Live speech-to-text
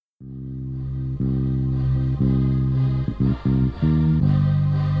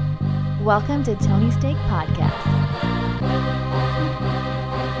Welcome to Tony Steak Podcast.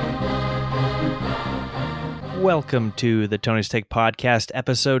 Welcome to the Tony Steak Podcast,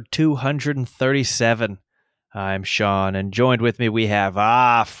 episode 237. I'm Sean, and joined with me we have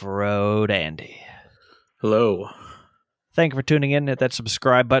Off-Road Andy. Hello. Thank you for tuning in. Hit that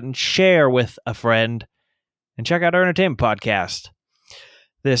subscribe button, share with a friend, and check out our entertainment podcast.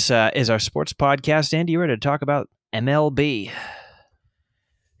 This is our sports podcast. Andy, you ready to talk about MLB?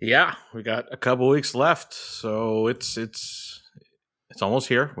 Yeah, we got a couple weeks left, so it's almost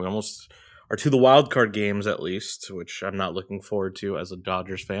here. We almost are to the wild card games at least, which I'm not looking forward to as a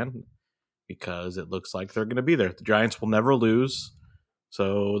Dodgers fan because it looks like they're going to be there. The Giants will never lose,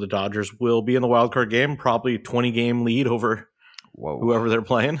 so the Dodgers will be in the wild card game, probably 20-game lead over whoever they're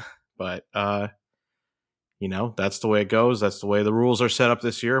playing. But that's the way it goes. That's the way the rules are set up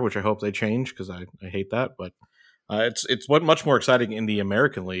this year, which I hope they change because I hate that. But it's much more exciting in the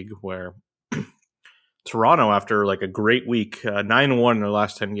American League where Toronto, after like a great week, 9-1 in their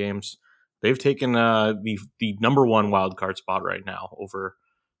last 10 games, they've taken the number one wild card spot right now over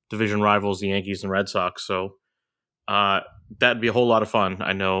division rivals, the Yankees and Red Sox. So that'd be a whole lot of fun.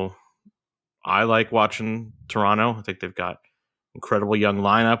 I know I like watching Toronto. I think they've got incredible young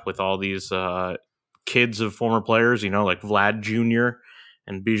lineup with all these kids of former players, like Vlad Jr.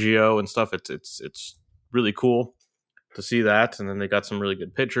 and Biggio and stuff. It's really cool to see that. And then they got some really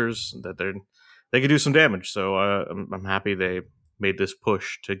good pitchers that they could do some damage. So I'm happy they made this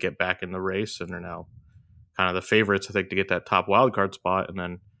push to get back in the race, and they're now kind of the favorites, I think, to get that top wild card spot. And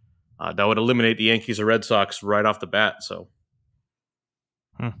then that would eliminate the Yankees or Red Sox right off the bat. So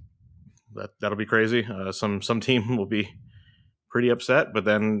that'll be crazy. Some team will be pretty upset, but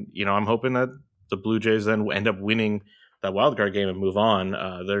then I'm hoping that the Blue Jays then will end up winning that wild card game and move on.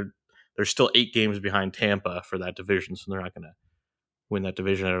 They're still 8 games behind Tampa for that division, so they're not going to win that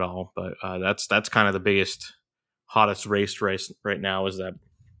division at all. But that's kind of the biggest, hottest race right now is that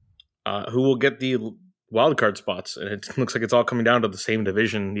who will get the wild card spots, and it looks like it's all coming down to the same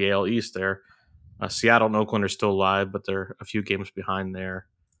division, the AL East. There, Seattle and Oakland are still alive, but they're a few games behind there.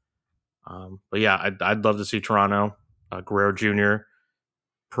 But yeah, I'd love to see Toronto. Guerrero Jr.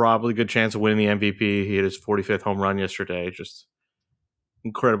 probably good chance of winning the MVP. He hit his 45th home run yesterday. Just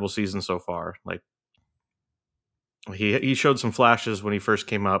incredible season so far. Like he showed some flashes when he first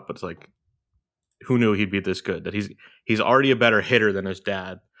came up, but it's like, who knew he'd be this good? That he's already a better hitter than his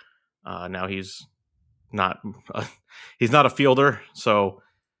dad. Now he's not a fielder, so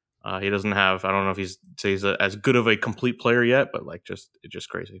he doesn't have. I don't know if he's as good of a complete player yet, but it's just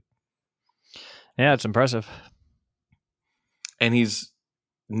crazy. Yeah, it's impressive. And he's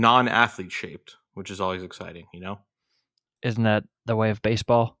non-athlete shaped, which is always exciting, Isn't that the way of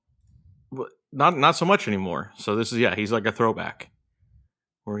baseball? Not so much anymore. So this is he's like a throwback,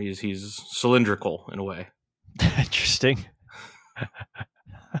 where he's cylindrical in a way. Interesting.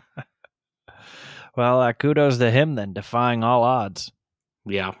 Well, kudos to him then, defying all odds.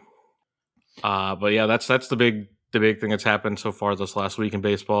 Yeah. But yeah, that's the big thing that's happened so far this last week in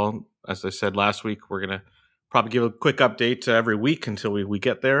baseball. As I said last week, we're gonna probably give a quick update every week until we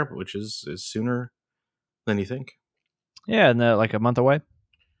get there, which is sooner than you think. Yeah, and like a month away.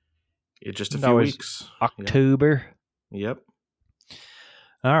 It's just a few weeks. October. Yep.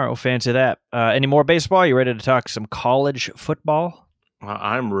 All right, well, fancy that. Any more baseball? You ready to talk some college football?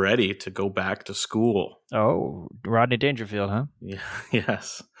 I'm ready to go back to school. Oh, Rodney Dangerfield, huh? Yeah.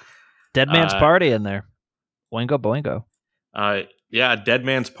 Yes. Dead man's party in there. Boingo, boingo. Yeah, dead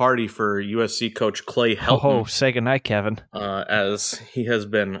man's party for USC coach Clay Helton. Oh, say goodnight, Kevin. As he has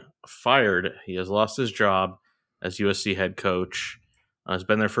been fired. He has lost his job as USC head coach. He's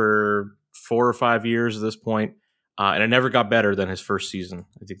been there for 4 or 5 years at this point, and it never got better than his first season.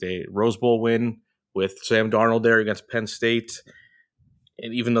 I think they Rose Bowl win with Sam Darnold there against Penn State.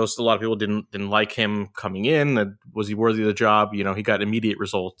 And even though a lot of people didn't like him coming in, that was he worthy of the job? He got immediate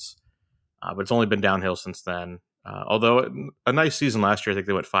results, but it's only been downhill since then. Although a nice season last year, I think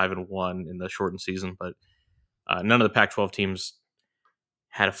they went 5-1 in the shortened season, but none of the Pac-12 teams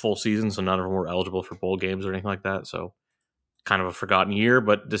had a full season, so none of them were eligible for bowl games or anything like that. So kind of a forgotten year.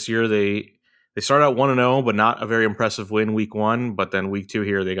 But this year they started out 1-0, but not a very impressive win week 1. But then week 2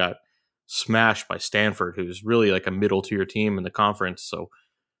 here they got smashed by Stanford, who's really like a middle tier team in the conference. So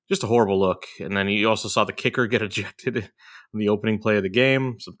just a horrible look. And then you also saw the kicker get ejected in the opening play of the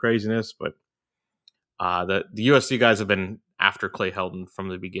game. Some craziness, but the USC guys have been after Clay Helton from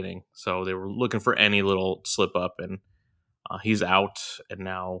the beginning. So they were looking for any little slip up, and he's out. And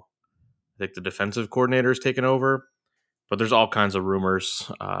now I think the defensive coordinator has taken over. But there's all kinds of rumors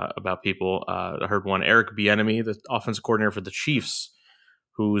about people. I heard one, Eric Bieniemy, the offensive coordinator for the Chiefs,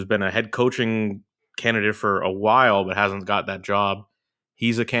 who's been a head coaching candidate for a while but hasn't got that job.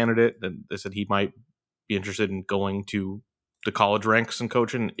 He's a candidate that they said he might be interested in going to the college ranks and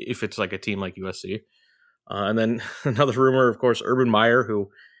coaching if it's like a team like USC. And then another rumor, of course, Urban Meyer, who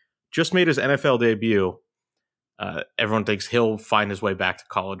just made his NFL debut. Everyone thinks he'll find his way back to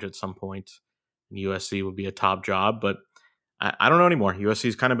college at some point. And USC would be a top job, but I don't know anymore.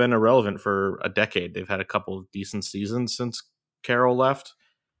 USC's kind of been irrelevant for a decade. They've had a couple of decent seasons since Carroll left,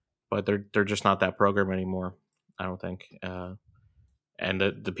 but they're just not that program anymore, I don't think. And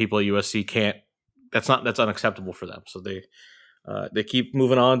the people at USC can't. That's unacceptable for them. So they keep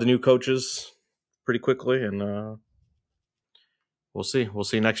moving on to new coaches pretty quickly, and we'll see. We'll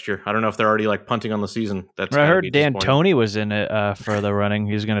see next year. I don't know if they're already like punting on the season. That's I heard Dan Toney was in it for the running.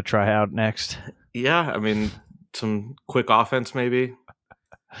 He's going to try out next. Yeah, I mean, some quick offense maybe.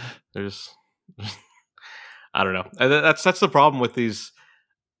 There's, I don't know. That's the problem with these.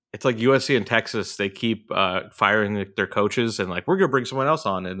 It's like USC and Texas. They keep firing their coaches and like, we're going to bring someone else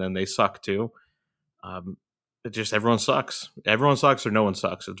on, and then they suck too. It just everyone sucks. Everyone sucks or no one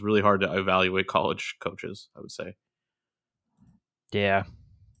sucks. It's really hard to evaluate college coaches, I would say. Yeah.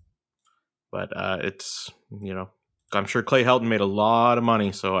 But it's, I'm sure Clay Helton made a lot of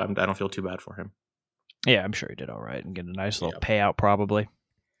money, so I don't feel too bad for him. Yeah, I'm sure he did all right and get a nice little payout probably.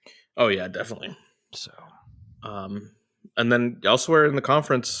 Oh, yeah, definitely. So, and then elsewhere in the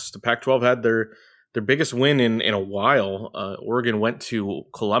conference, the Pac-12 had their biggest win in a while. Oregon went to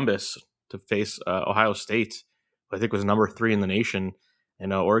Columbus to face Ohio State, who I think was number 3 in the nation,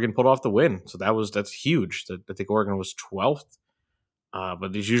 and Oregon pulled off the win. So that's huge. I think Oregon was 12th,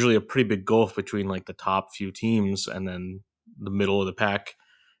 but there's usually a pretty big gulf between like the top few teams and then the middle of the pack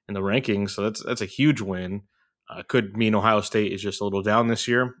in the rankings. So that's a huge win. Could mean Ohio State is just a little down this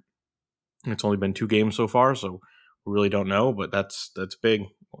year. It's only been 2 games so far, so we really don't know, but that's big.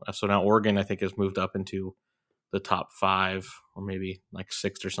 So now Oregon, I think, has moved up into the top 5 or maybe like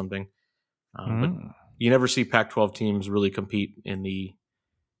 6th or something. But you never see Pac-12 teams really compete at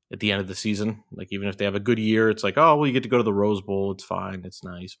the end of the season. Like even if they have a good year, it's like, oh, well, you get to go to the Rose Bowl. It's fine. It's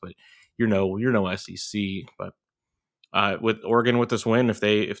nice, but you're no SEC. But with Oregon with this win, if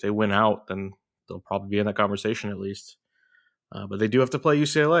they win out, then they'll probably be in that conversation at least. But they do have to play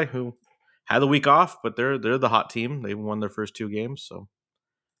UCLA, who had the week off, but they're the hot team. They won their first 2 games, so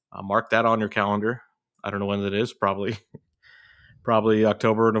mark that on your calendar. I don't know when that is. Probably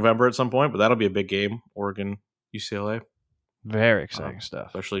October or November at some point, but that'll be a big game. Oregon, UCLA. Very exciting stuff.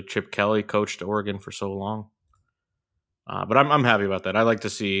 Especially Chip Kelly coached Oregon for so long. But I'm happy about that. I like to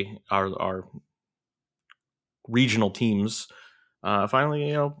see our regional teams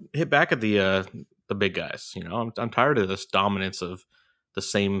finally hit back at the big guys. I'm tired of this dominance of the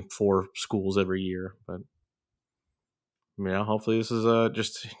same 4 schools every year. But hopefully this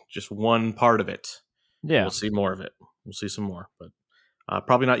is just one part of it. Yeah, we'll see more of it. We'll see some more, but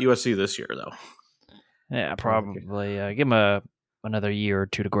probably not USC this year, though. Yeah, probably. Give them another year or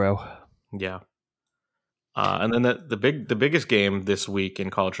 2 to grow. Yeah. And then the biggest game this week in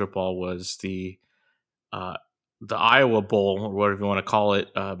college football was the Iowa Bowl, or whatever you want to call it,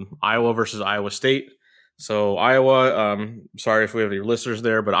 Iowa versus Iowa State. So Iowa, sorry if we have any listeners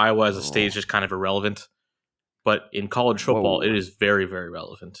there, but Iowa as a state is just kind of irrelevant. But in college football, it is very, very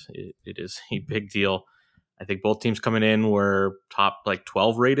relevant. It is a big deal. I think both teams coming in were top like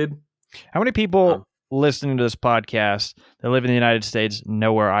 12 rated. How many people listening to this podcast that live in the United States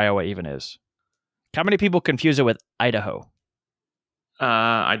know where Iowa even is? How many people confuse it with Idaho?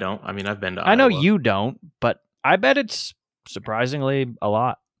 I don't. I mean, I've been to Iowa. I know you don't, but I bet it's surprisingly a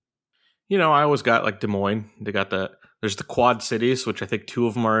lot. Iowa's got like Des Moines. There's the Quad Cities, which I think 2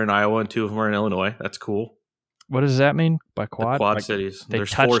 of them are in Iowa and 2 of them are in Illinois. That's cool. What does that mean by quad? The Quad Cities. They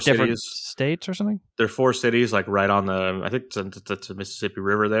There's touch 4 different cities. states or something? There are 4 cities, like right on I think it's the Mississippi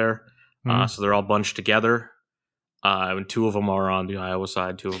River there. So they're all bunched together. And 2 of them are on the Iowa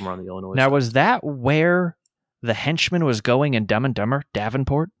side, 2 of them are on the Illinois side. Now, was that where the henchman was going in Dumb and Dumber?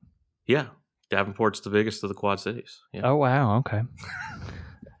 Davenport? Yeah. Davenport's the biggest of the Quad Cities. Yeah. Oh, wow. Okay.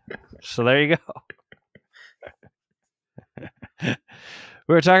 So there you go.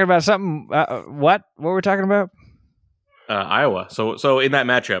 We were talking about something. What were we talking about? Iowa. So in that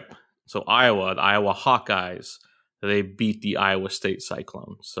matchup, the Iowa Hawkeyes, they beat the Iowa State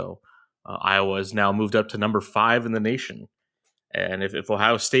Cyclones. So Iowa has now moved up to number 5 in the nation. And if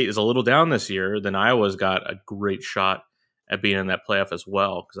Ohio State is a little down this year, then Iowa's got a great shot at being in that playoff as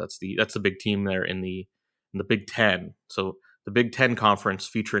well, because that's the big team there in the Big Ten. So the Big Ten conference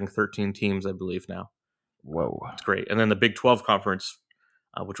featuring 13 teams, I believe now. Whoa, it's great. And then the Big 12 conference,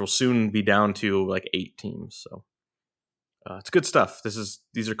 which will soon be down to like 8 teams. So It's good stuff.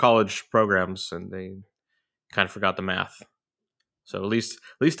 These are college programs, and they kind of forgot the math. So at least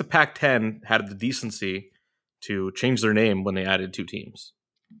the Pac-10 had the decency to change their name when they added 2 teams.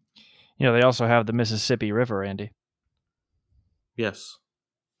 They also have the Mississippi River, Andy. Yes,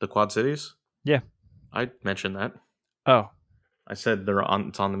 the Quad Cities. Yeah, I mentioned that. Oh, I said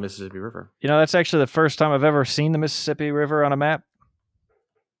it's on the Mississippi River. That's actually the first time I've ever seen the Mississippi River on a map.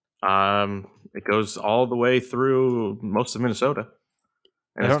 It goes all the way through most of Minnesota.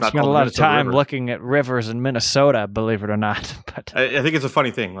 I don't spend a lot of time looking at rivers in Minnesota, believe it or not. But I think it's a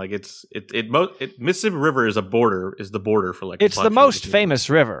funny thing. Like Mississippi River is the border for like. It's the most famous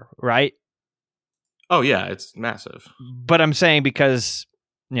river, right? Oh yeah, it's massive. But I'm saying because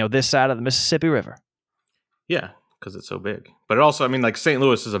this side of the Mississippi River. Yeah, because it's so big. But it also, I mean, like St.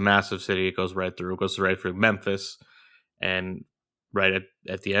 Louis is a massive city. It goes right through. It goes right through Memphis, and right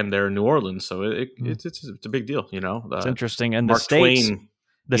at the end there in New Orleans. So it's a big deal. It's interesting, and Mark the states. Twain,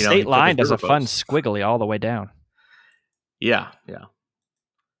 the state line does a fun squiggly all the way down. Yeah.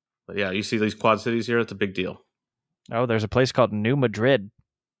 But yeah, you see these Quad Cities here. It's a big deal. Oh, there's a place called New Madrid.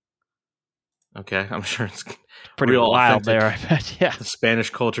 Okay, I'm sure it's pretty real wild authentic. there. I bet. Yeah, the Spanish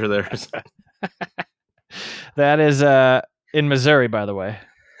culture there. That is in Missouri, by the way.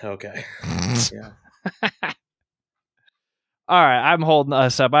 Okay. Yeah. All right, I'm holding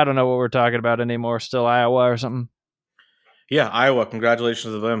us up. I don't know what we're talking about anymore. Still Iowa or something? Yeah, Iowa.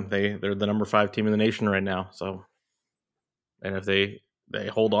 Congratulations to them. They're the number 5 team in the nation right now. So, and if they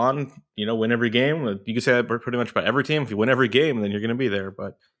hold on, win every game. You can say that pretty much about every team. If you win every game, then you're going to be there.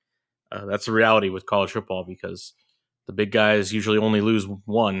 But that's the reality with college football because the big guys usually only lose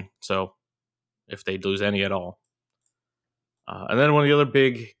 1. So, if they lose any at all. And then one of the other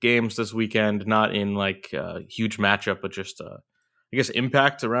big games this weekend, not in like a huge matchup, but just I guess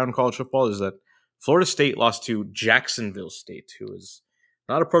impact around college football, is that Florida State lost to Jacksonville State, who is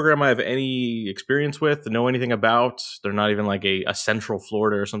not a program I have any experience with, know anything about. They're not even like a Central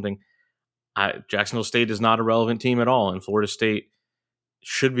Florida or something. Jacksonville State is not a relevant team at all, and Florida State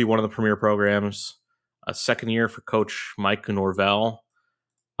should be one of the premier programs. A second year for Coach Mike Norvell.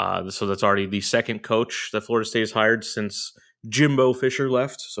 So that's already the second coach that Florida State has hired since Jimbo Fisher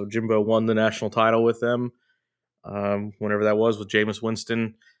left. So Jimbo won the national title with them whenever that was with Jameis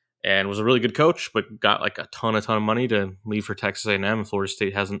Winston, and was a really good coach, but got like a ton of money to leave for Texas A&M. And Florida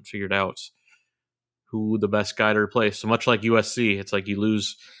State hasn't figured out who the best guy to replace. So much like USC, it's like you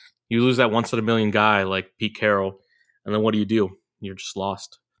lose that once in a million guy like Pete Carroll, and then what do? You're just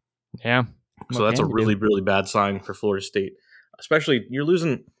lost. Yeah. So that's a really, really bad sign for Florida State. Especially you're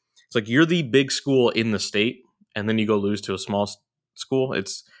losing. It's like you're the big school in the state, and then you go lose to a small school.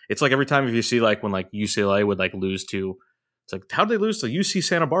 It's like every time if you see like when like UCLA would like lose to, it's like how'd they lose to UC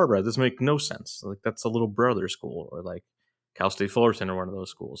Santa Barbara? This makes no sense. Like that's a little brother school, or like Cal State Fullerton or one of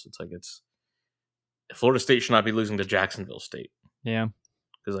those schools. It's like Florida State should not be losing to Jacksonville State. Yeah,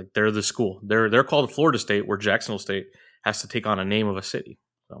 because like they're the school. They're called Florida State, where Jacksonville State has to take on a name of a city.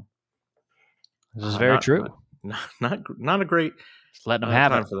 So this is very true. Not a great. Just letting them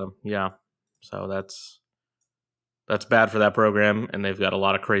have time it for them. Yeah, so that's bad for that program, and they've got a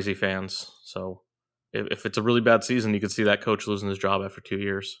lot of crazy fans. So if it's a really bad season, you could see that coach losing his job after 2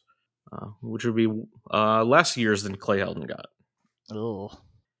 years, which would be less years than Clay Helton got. Oh,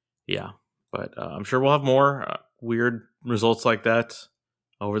 yeah, but I'm sure we'll have more weird results like that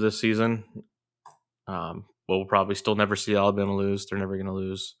over this season. We'll probably still never see Alabama lose. They're never going to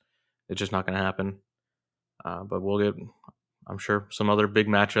lose. It's just not going to happen. But we'll get, I'm sure, some other big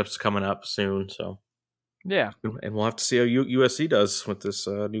matchups coming up soon. So yeah, and we'll have to see how USC does with this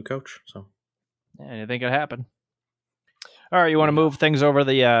new coach. So anything could happen. All right, you want to move things over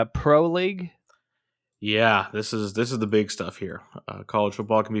the Pro League? Yeah, this is the big stuff here. College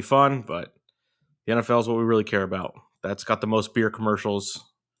football can be fun, but the NFL is what we really care about. That's got the most beer commercials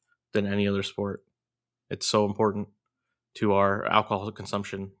than any other sport. It's so important to our alcohol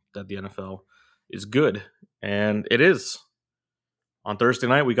consumption that the NFL is good, and it is. On Thursday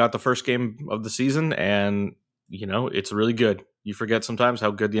night, we got the first game of the season, and, it's really good. You forget sometimes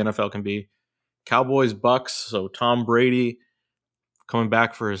how good the NFL can be. Cowboys, Bucks, so Tom Brady coming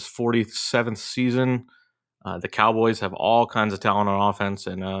back for his 47th season. The Cowboys have all kinds of talent on offense,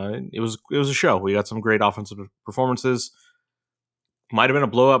 and it was a show. We got some great offensive performances. Might have been a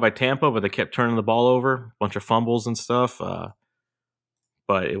blowout by Tampa, but they kept turning the ball over, a bunch of fumbles and stuff.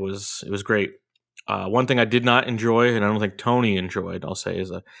 But it was great. One thing I did not enjoy, and I don't think Tony enjoyed, I'll say,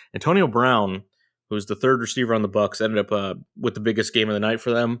 is Antonio Brown, who's the third receiver on the Bucs, ended up with the biggest game of the night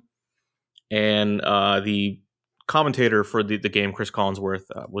for them. And the commentator for the game, Chris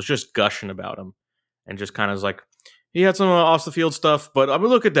Collinsworth, was just gushing about him, and just kind of like, he had some off the field stuff, but I mean,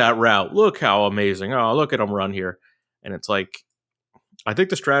 look at that route. Look how amazing. Oh, look at him run here. And it's like, I think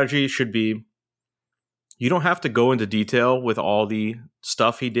the strategy should be, you don't have to go into detail with all the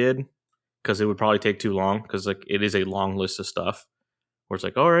stuff he did because it would probably take too long because like it is a long list of stuff where it's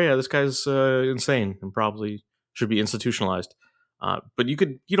like, oh yeah, this guy's insane and probably should be institutionalized. But you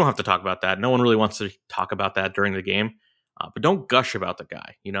don't have to talk about that. No one really wants to talk about that during the game. But don't gush about the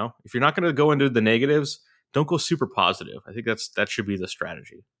guy. You know, if you're not going to go into the negatives, don't go super positive. I think that should be the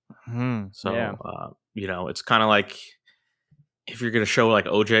strategy. So yeah. you know, it's kind of like if you're going to show like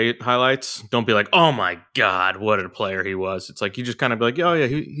OJ highlights, don't be like, oh my god, what a player he was. It's like you just kind of be like, oh yeah,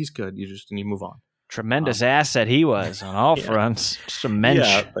 he's good. You move on. Tremendous asset he was on all fronts. Just a mensch.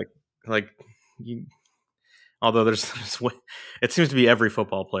 Yeah, like you. Although it seems to be every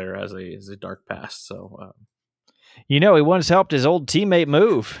football player has a dark past. So, he once helped his old teammate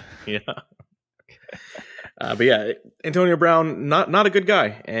move. Yeah. But yeah, Antonio Brown, not a good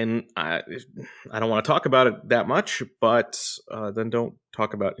guy, and I don't want to talk about it that much. But then don't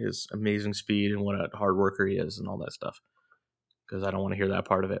talk about his amazing speed and what a hard worker he is and all that stuff, because I don't want to hear that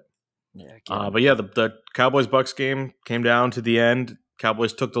part of it. Yeah. But yeah, the Cowboys-Bucks game came down to the end.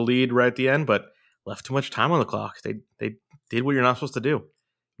 Cowboys took the lead right at the end, but left too much time on the clock. They did what you're not supposed to do.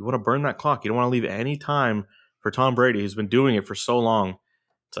 You want to burn that clock. You don't want to leave any time for Tom Brady, who's been doing it for so long.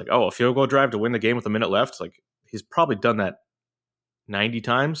 It's like, oh, a field goal drive to win the game with a minute left. It's like he's probably done that 90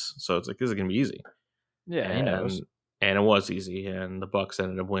 times. So it's like, this is going to be easy. Yeah, he knows. And it was easy, and the Bucks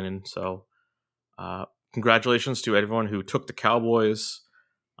ended up winning. So congratulations to everyone who took the Cowboys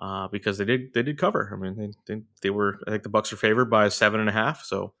because they did cover. I mean, they were, I think the Bucks are favored by 7.5.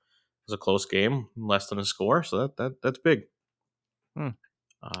 So it was a close game, less than a score. So that's big.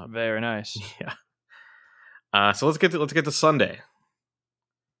 Very nice. Yeah. So let's get to Sunday.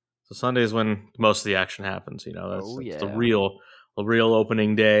 So Sunday is when most of the action happens. That's the real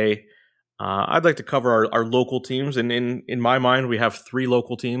opening day. I'd like to cover our local teams, and in my mind, we have 3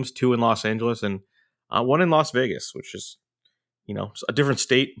 local teams: 2 in Los Angeles and 1 in Las Vegas, which is a different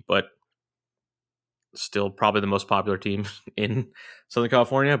state, but still probably the most popular team in Southern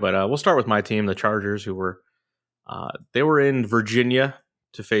California. But we'll start with my team, the Chargers, who were in Virginia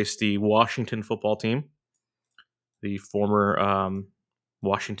to face the Washington football team, the former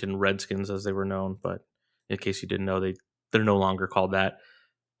Washington Redskins, as they were known. But in case you didn't know, they're no longer called that,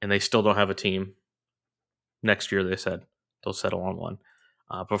 and they still don't have a team. Next year, they said they'll settle on one.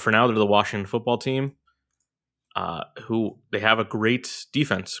 But for now, they're the Washington football team, who they have a great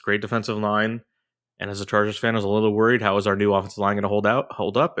defense, great defensive line. And as a Chargers fan, I was a little worried, how is our new offensive line going to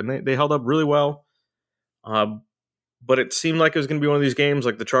hold up? And they held up really well. But it seemed like it was going to be one of these games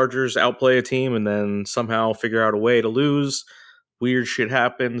like the Chargers outplay a team and then somehow figure out a way to lose. Weird shit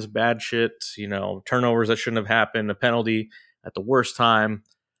happens, bad shit, turnovers that shouldn't have happened, a penalty at the worst time.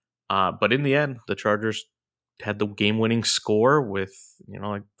 But in the end, the Chargers had the game-winning score with,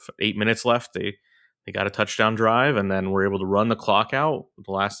 like 8 minutes left. They got a touchdown drive and then were able to run the clock out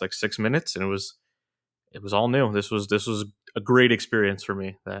the last 6 minutes, and it was all new. This was a great experience for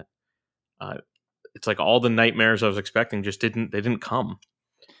me. That it's like all the nightmares I was expecting just didn't come.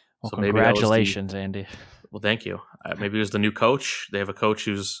 Well, so congratulations, Andy. Well, thank you. Maybe it was the new coach. They have a coach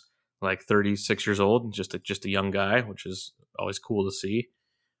who's like 36 years old, just a young guy, which is always cool to see.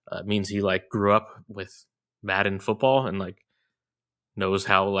 It means he grew up with Madden football and knows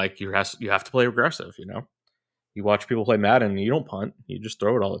how you have to play aggressive. You watch people play Madden, and you don't punt, you just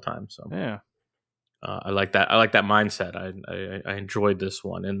throw it all the time. So yeah, I like that. I like that mindset. I enjoyed this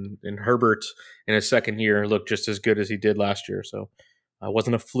one, and Herbert in his second year looked just as good as he did last year. So it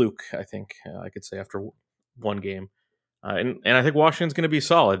wasn't a fluke. I think I could say after one game, and I think Washington's going to be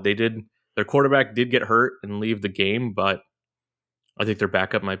solid. Their quarterback did get hurt and leave the game, but I think their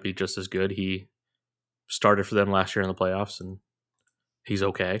backup might be just as good. He started for them last year in the playoffs, and he's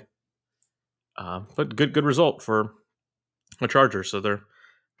okay. But good result for the Chargers. So they're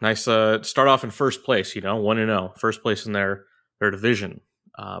nice. Start off in first place, 1-0, first place in their division.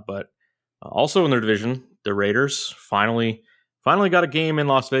 But also in their division, the Raiders finally got a game in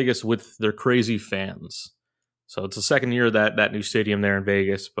Las Vegas with their crazy fans. So it's the second year that new stadium there in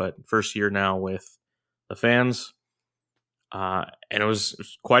Vegas, but first year now with the fans. And it was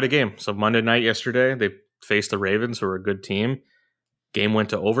quite a game. So Monday night yesterday, they faced the Ravens, who are a good team. Game went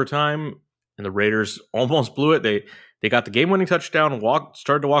to overtime, and the Raiders almost blew it. They got the game-winning touchdown,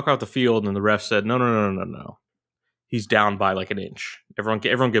 started to walk out the field, and the ref said, no. He's down by an inch. Everyone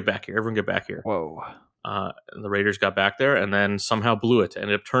get back here. Everyone get back here. Whoa. And the Raiders got back there and then somehow blew it.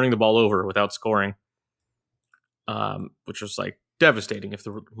 Ended up turning the ball over without scoring, which was devastating if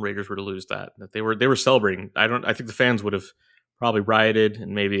the Raiders were to lose that. That they were celebrating. I think the fans would have probably rioted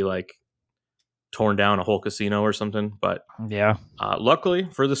and maybe like torn down a whole casino or something. But Yeah. luckily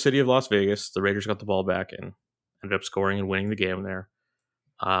for the city of Las Vegas, the Raiders got the ball back and ended up scoring and winning the game there.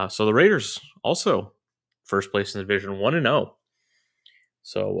 So the Raiders also first place in the division, 1-0.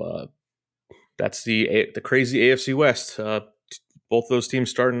 So that's the crazy AFC West. Both those teams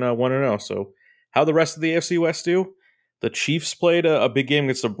starting 1-0. So how the rest of the AFC West do? The Chiefs played a big game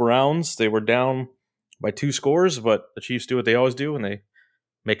against the Browns. They were down by 2 scores, but the Chiefs do what they always do, and they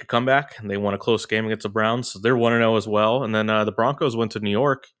make a comeback, and they won a close game against the Browns. So they're 1-0 as well. And then the Broncos went to New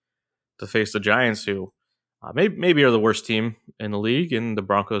York to face the Giants, who maybe are the worst team in the league, and the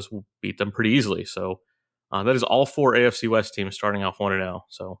Broncos beat them pretty easily. So that is all 4 AFC West teams starting off 1-0.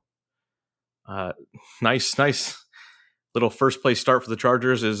 So nice little first place start for the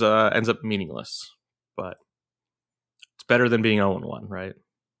Chargers ends up meaningless, but it's better than being 0-1, right?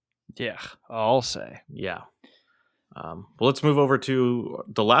 Yeah, I'll say. Yeah. Well, let's move over to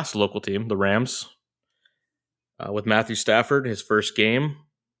the last local team, the Rams, with Matthew Stafford, his first game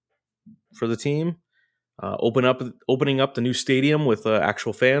for the team, opening up the new stadium with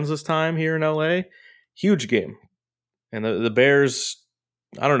actual fans this time here in LA. Huge game, and the Bears.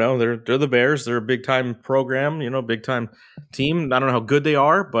 I don't know. They're the Bears. They're a big time program, big time team. I don't know how good they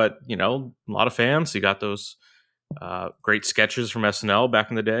are, but a lot of fans. You got those great sketches from SNL back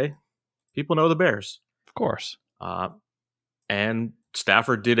in the day. People know the Bears, Of course. and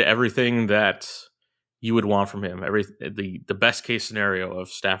Stafford did everything that you would want from him. The best case scenario of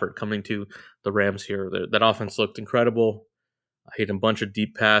Stafford coming to the Rams here. That offense looked incredible. Hit a bunch of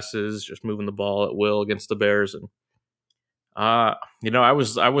deep passes, just moving the ball at will against the Bears, and I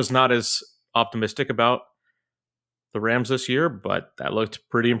was not as optimistic about the Rams this year, but that looked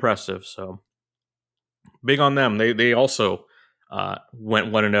pretty impressive. So big on them. They also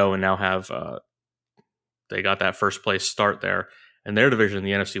went 1-0 and now have they got that first place start there in their division in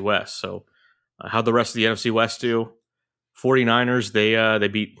the NFC West. So how'd the rest of the NFC West do? 49ers, they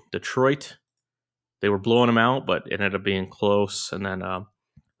beat Detroit. They were blowing them out, but it ended up being close. And then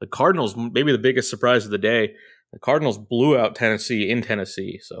the Cardinals, maybe the biggest surprise of the day, the Cardinals blew out Tennessee in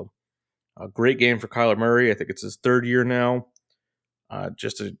Tennessee. So a great game for Kyler Murray. I think it's his 3rd year now.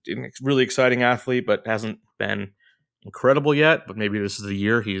 Just a really exciting athlete, but hasn't been incredible yet. But maybe this is the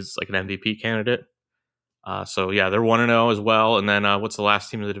year he's like an MVP candidate. So yeah, they're 1-0 as well. And then what's the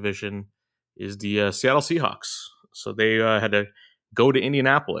last team in the division is the Seattle Seahawks. So they had to go to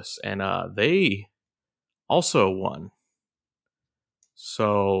Indianapolis, and they also won.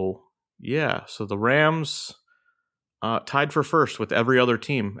 So yeah, so the Rams tied for first with every other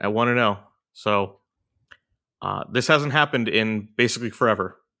team at 1-0. So this hasn't happened in basically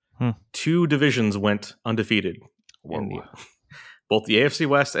forever. 2 divisions went undefeated. Both the AFC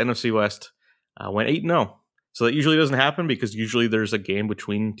West and NFC West went 8-0. So that usually doesn't happen because usually there's a game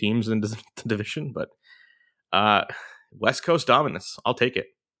between teams in the division. But West Coast dominance, I'll take it.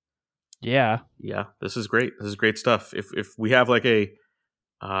 Yeah. Yeah, this is great. This is great stuff. If we have like a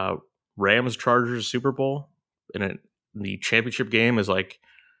Rams Chargers Super Bowl and the championship game is like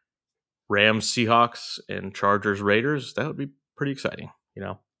Rams Seahawks and Chargers Raiders, that would be pretty exciting.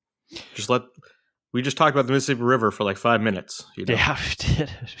 We just talked about the Mississippi River for like 5 minutes. Yeah, we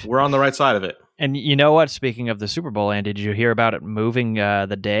did. We're on the right side of it. And you know what? Speaking of the Super Bowl, Andy, did you hear about it moving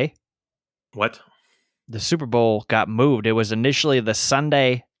the day? What? The Super Bowl got moved. It was initially the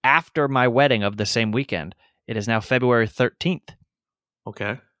Sunday after my wedding of the same weekend. It is now February 13th.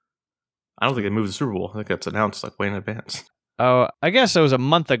 Okay. I don't think they moved the Super Bowl. I think that's announced like way in advance. Oh, I guess it was a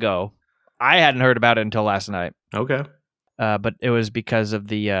month ago. I hadn't heard about it until last night. Okay. But it was because of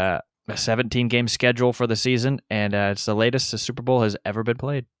the 17-game schedule for the season, and it's the latest the Super Bowl has ever been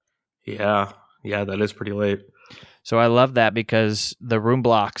played. Yeah, that is pretty late. So I love that because the room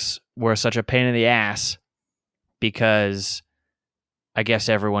blocks were such a pain in the ass because I guess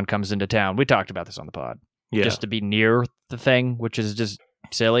everyone comes into town. We talked about this on the pod. Yeah. Just to be near the thing, which is just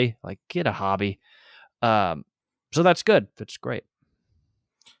silly. Like, get a hobby. So that's good. That's great.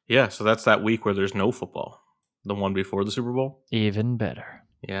 Yeah, so that's that week where there's no football. The one before the Super Bowl. Even better.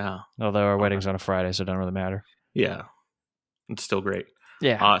 Yeah. Although our wedding's on a Friday, so it doesn't really matter. Yeah. It's still great.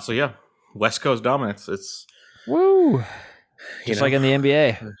 Yeah. So yeah, West Coast dominance. It's woo. Just like in the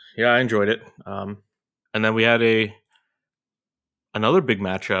NBA. Yeah, I enjoyed it. And then we had another big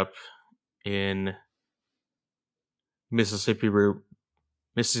matchup in Mississippi River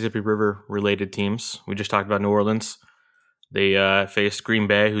related teams. We just talked about New Orleans. They faced Green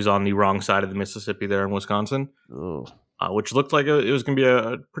Bay, who's on the wrong side of the Mississippi there in Wisconsin, which looked like it was going to be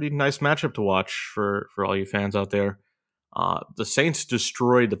a pretty nice matchup to watch for all you fans out there. The Saints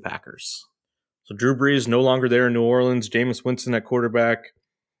destroyed the Packers. So Drew Brees no longer there in New Orleans. Jameis Winston at quarterback.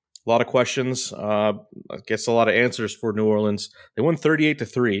 A lot of questions. I guess a lot of answers for New Orleans. They won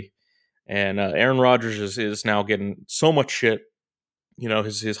 38-3, and Aaron Rodgers is now getting so much shit. You know,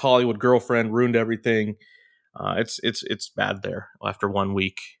 his Hollywood girlfriend ruined everything. It's bad there after 1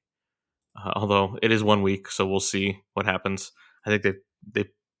 week. Although it is 1 week, so we'll see what happens. I think they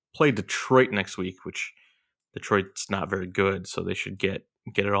play Detroit next week, which Detroit's not very good, so they should get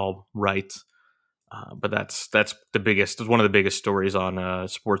it all right. But that's one of the biggest stories on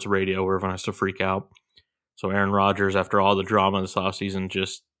sports radio where everyone has to freak out. So Aaron Rodgers, after all the drama this offseason,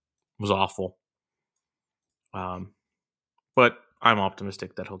 just was awful. But I'm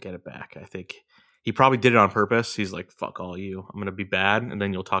optimistic that he'll get it back. I think he probably did it on purpose. He's like, fuck all you. I'm going to be bad, and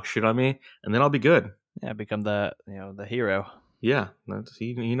then you'll talk shit on me, and then I'll be good. Yeah, become the hero. Yeah,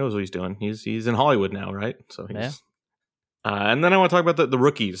 he knows what he's doing. He's in Hollywood now, right? So he's... Yeah. And then I want to talk about the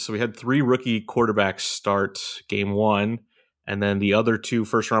rookies. So we had 3 rookie quarterbacks start game 1, and then the other 2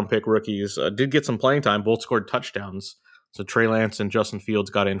 first-round pick rookies did get some playing time. Both scored touchdowns. So Trey Lance and Justin Fields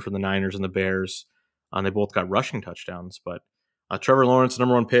got in for the Niners and the Bears, and they both got rushing touchdowns. But Trevor Lawrence, the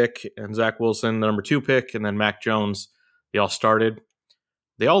number 1 pick, and Zach Wilson, the number 2 pick, and then Mac Jones, they all started.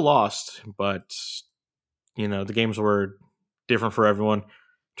 They all lost, but the games were different for everyone.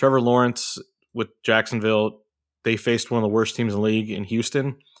 Trevor Lawrence with Jacksonville, they faced one of the worst teams in the league in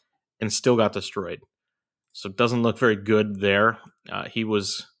Houston and still got destroyed. So it doesn't look very good there. He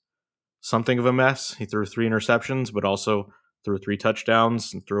was something of a mess. He threw 3 interceptions, but also threw 3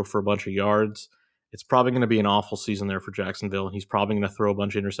 touchdowns and threw for a bunch of yards. It's probably going to be an awful season there for Jacksonville. He's probably going to throw a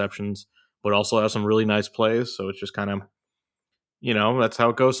bunch of interceptions, but also have some really nice plays. So it's just kind of, that's how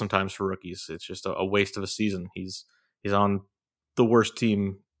it goes sometimes for rookies. It's just a waste of a season. He's on the worst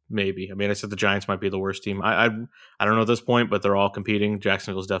team. Maybe. I mean, I said the Giants might be the worst team. I don't know at this point, but they're all competing.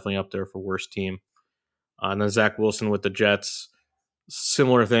 Jacksonville's definitely up there for worst team. And then Zach Wilson with the Jets,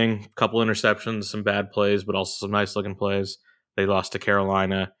 similar thing. A couple interceptions, some bad plays, but also some nice looking plays. They lost to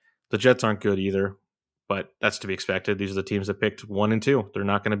Carolina. The Jets aren't good either, but that's to be expected. These are the teams that picked 1 and 2. They're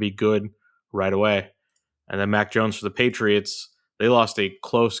not going to be good right away. And then Mac Jones for the Patriots, they lost a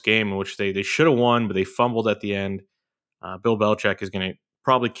close game in which they should have won, but they fumbled at the end. Bill Belichick is going to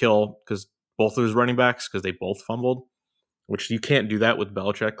probably kill because both of his running backs, because they both fumbled, which you can't do that with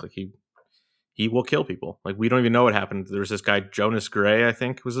Belichick. Like he will kill people. Like we don't even know what happened. There was this guy Jonas Gray, I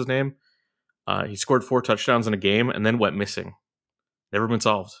think was his name. He scored 4 touchdowns in a game and then went missing. Never been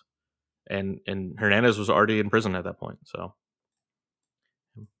solved. And Hernandez was already in prison at that point. So,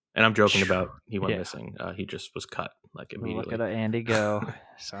 and I'm joking about he went missing. He just was cut like immediately. Look at Andy go.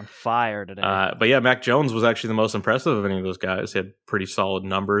 He's on fire today. But yeah, Mac Jones was actually the most impressive of any of those guys. He had pretty solid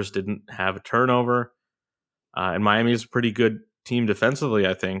numbers, didn't have a turnover. And Miami is a pretty good team defensively,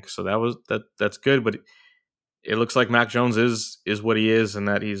 I think. So that's good. But it looks like Mac Jones is what he is, and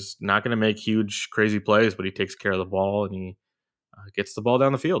that he's not going to make huge, crazy plays, but he takes care of the ball and he gets the ball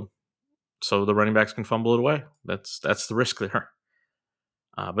down the field. So the running backs can fumble it away. That's the risk there.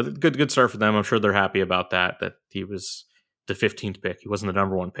 But good start for them. I'm sure they're happy about that he was the 15th pick. He wasn't the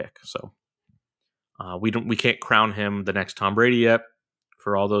number 1 pick. So we can't crown him the next Tom Brady yet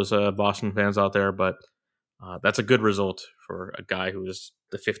for all those Boston fans out there, but that's a good result for a guy who was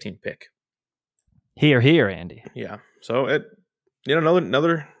the 15th pick. Here, Andy. Yeah. So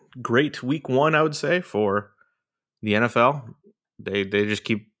another great week 1, I would say, for the NFL. They just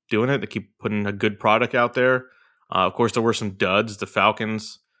keep doing it. They keep putting a good product out there. Of course, there were some duds. The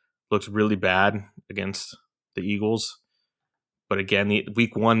Falcons looked really bad against the Eagles. But again, the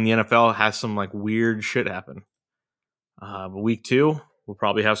week 1 in the NFL has some like weird shit happen. But week 2, we'll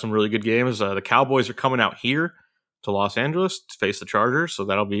probably have some really good games. The Cowboys are coming out here to Los Angeles to face the Chargers. So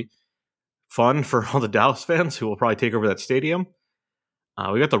that'll be fun for all the Dallas fans who will probably take over that stadium.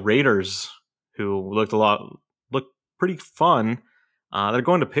 We got the Raiders who looked pretty fun. They're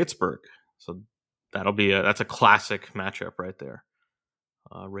going to Pittsburgh. So that's a classic matchup right there.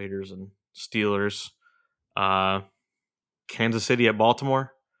 Raiders and Steelers. Kansas City at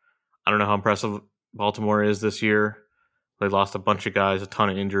Baltimore. I don't know how impressive Baltimore is this year. They lost a bunch of guys, a ton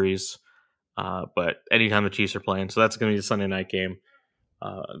of injuries. But anytime the Chiefs are playing, so that's going to be the Sunday night game.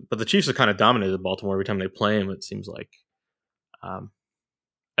 But the Chiefs have kind of dominated Baltimore every time they play them, it seems like. And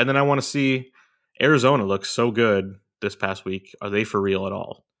then I want to see Arizona look so good this past week. Are they for real at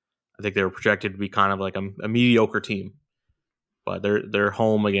all? I think they were projected to be kind of like a mediocre team, but they're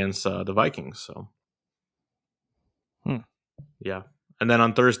home against the Vikings. So, yeah. And then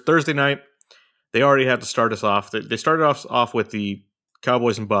on Thursday night, they already had to start us off. They started off with the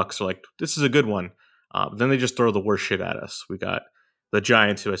Cowboys and Bucks. So like, this is a good one. Then they just throw the worst shit at us. We got the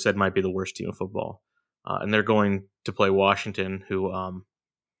Giants, who I said might be the worst team in football, and they're going to play Washington, who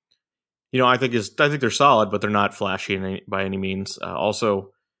I think they're solid, but they're not flashy by any means.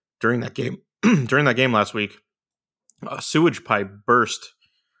 Also, during that game last week, a sewage pipe burst,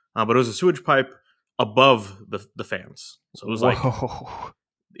 but it was a sewage pipe above the fans, so it was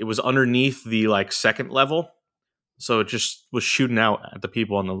it was underneath the second level, so it just was shooting out at the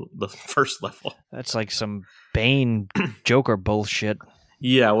people on the first level. That's like some Bane Joker bullshit.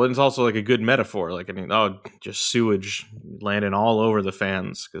 Yeah, well, it's also like a good metaphor. Just sewage landing all over the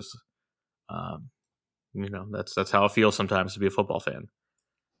fans because, that's how it feels sometimes to be a football fan.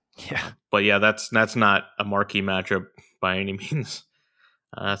 Yeah, but yeah, that's not a marquee matchup by any means.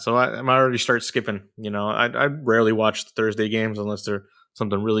 So I might already start skipping. I rarely watch the Thursday games unless they're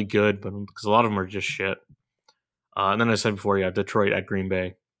something really good, but because a lot of them are just shit. And then I said before, Detroit at Green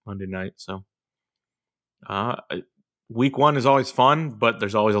Bay Monday night. So, week 1 is always fun, but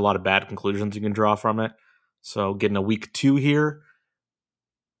there's always a lot of bad conclusions you can draw from it. So getting a week 2 here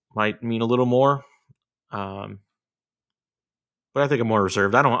might mean a little more. But I think I'm more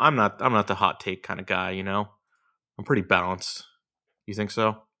reserved. I'm not the hot take kind of guy. I'm pretty balanced. You think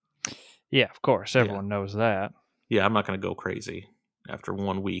so? Yeah, of course. Everyone knows that. Yeah, I'm not going to go crazy after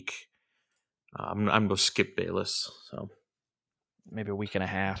 1 week. I'm going to skip Bayless. So maybe a week and a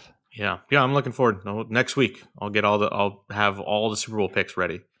half. Yeah, I'm looking forward. Next week, I'll have all the Super Bowl picks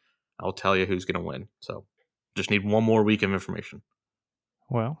ready. I'll tell you who's going to win. So just need one more week of information.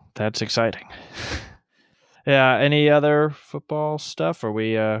 Well, that's exciting. Yeah, any other football stuff? Are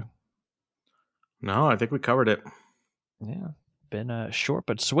we... No, I think we covered it. Yeah, been short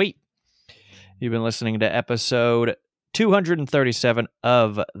but sweet. You've been listening to episode 237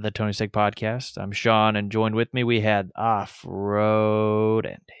 of the Tony Steak Podcast. I'm Sean, and joined with me we had Off-Road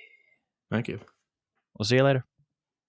Andy. Thank you. We'll see you later.